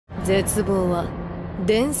絶望は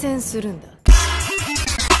伝染するんだ。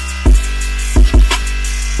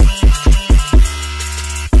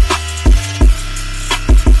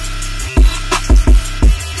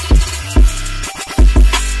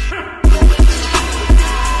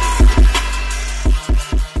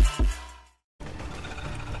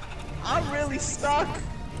I'm really stuck.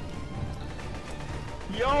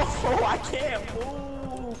 Yo, I can't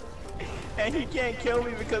move. And he can't kill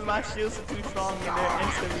me because my shields are too strong and they're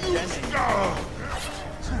instant regenerating.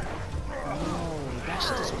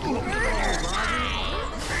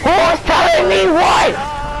 Who's telling me what?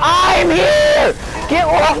 I'm here! Get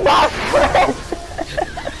off my friend!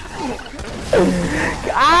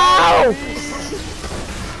 Ow!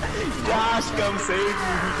 Josh, come save me. He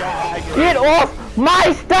got aggravated. Get off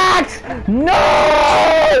my stacks!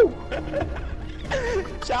 No!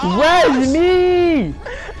 Josh, Where's me?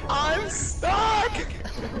 I'm stuck.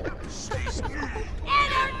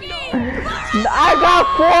 I got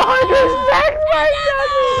 400 stacks right now!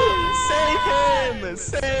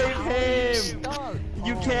 Save him!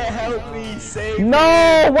 You can't help me. Save him.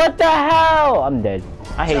 No! What the hell? I'm dead.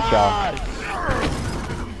 I hate y'all.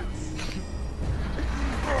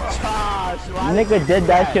 Nigga did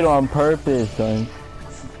that shit on purpose, son.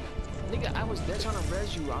 Nigga, I was dead trying to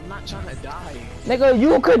res you. I'm not trying to die. Nigga,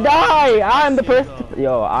 you could die! I'm the person.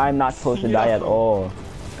 Yo, I'm not supposed to die at all.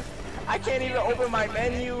 I can't even open my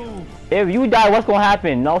menu. If you die, what's gonna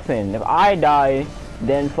happen? Nothing. If I die,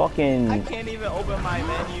 then fucking... I can't even open my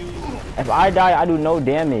menu. If I die, I do no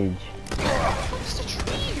damage.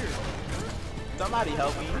 Somebody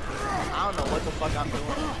help me. I don't know what the fuck I'm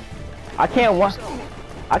doing.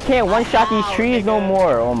 I can't one-shot these trees no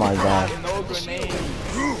more. Oh my I god. have no grenades.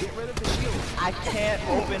 Get rid of the shield. I can't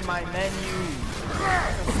open my menu.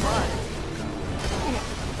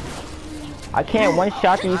 I can't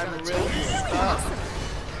one-shot these... I'm really stuck.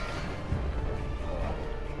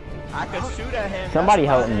 I could shoot at him. Somebody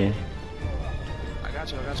help me. I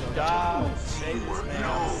got you. God, save this man.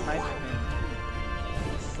 I'm sniping him.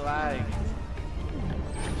 Slag.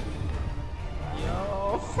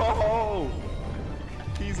 Yo,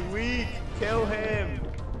 he's weak. Kill him.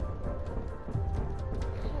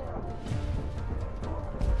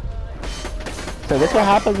 So this what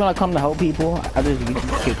happens when I come to help people? I just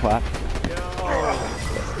get clapped. Yo,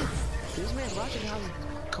 This man's watching how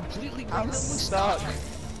completely I'm stuck.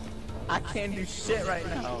 I can't do shit right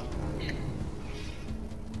now.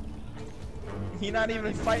 He's not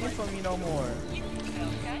even fighting for me no more.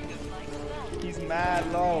 He's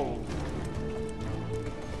mad low.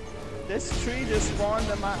 This tree just spawned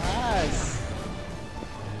in my ass.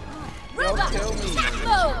 Yo, kill me.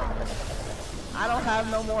 I don't have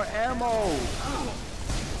no more ammo.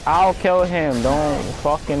 I'll kill him. Don't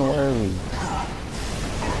fucking worry.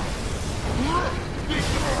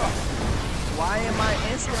 Why am I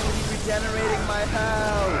instantly regenerating my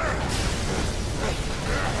health?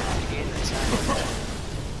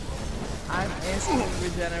 I'm instantly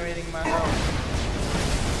regenerating my health.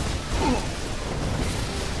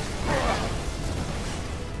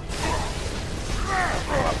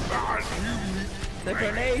 The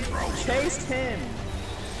grenade chased him.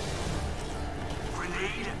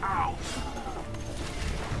 Grenade out.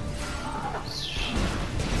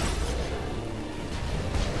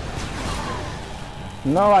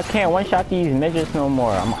 No, I can't one-shot these midgets no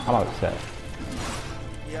more. I'm upset.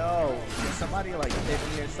 Yo, can somebody like hit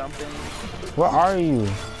me or something? Where are you?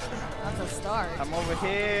 That's a start. I'm over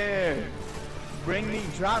here.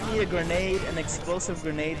 Drop me a grenade, an explosive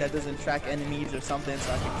grenade that doesn't track enemies or something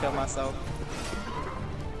so I can kill myself.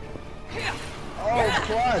 Oh,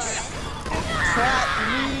 plus! Trap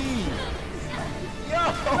me! Yo!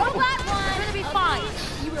 Roll that one! We're gonna be fine.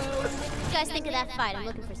 Heroes. What do you guys think of that fight? I'm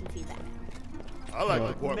looking for some feedback. I like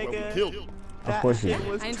the part where we killed him. Of course you That shit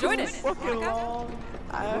was I enjoyed too it. fucking long.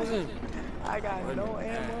 I got no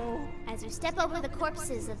ammo. As you step over the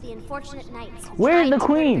corpses of the unfortunate knights, Where's the trying to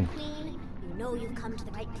queen? murder the queen, you know you've come to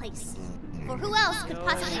the right place. For who else could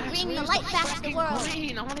possibly bring the light back to the world?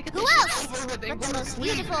 Who else but the most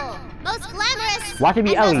beautiful, most glamorous, Watch it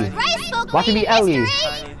be and Ellie. most graceful Watch it queen be in Ellie.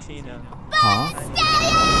 history? Tiny Tina. Huh?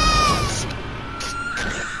 Stallion!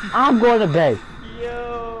 I'm going to bed.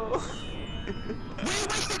 Yo!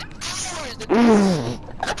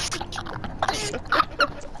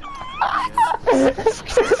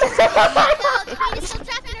 The queen is still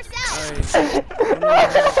trapped in herself!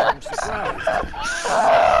 I'm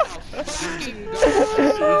surprised.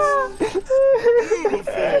 With the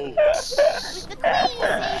queen safe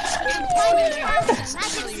and climbing past the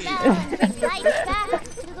magic spell and bring light back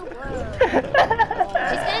to the world.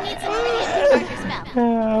 She's gonna need some ingredients to start her spell.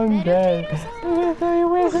 I'm dead.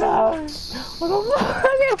 now. What the fuck? I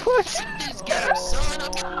get pushed. This game,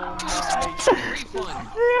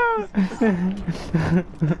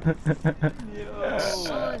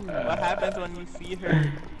 son. What happens when you feed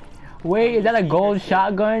her? Wait, is that a gold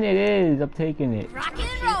shotgun? It is. I'm taking it. Rock and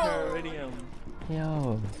Feed roll. her iridium.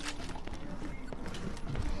 Yo.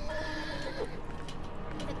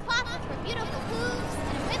 The clock with her beautiful hooves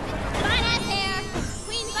and a whip with her fine-ass hair.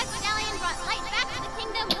 Queen Butt Stallion brought light back to the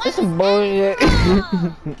kingdom. This is bullshit.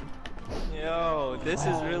 Yo, this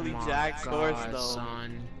is really Jack's horse though. Son.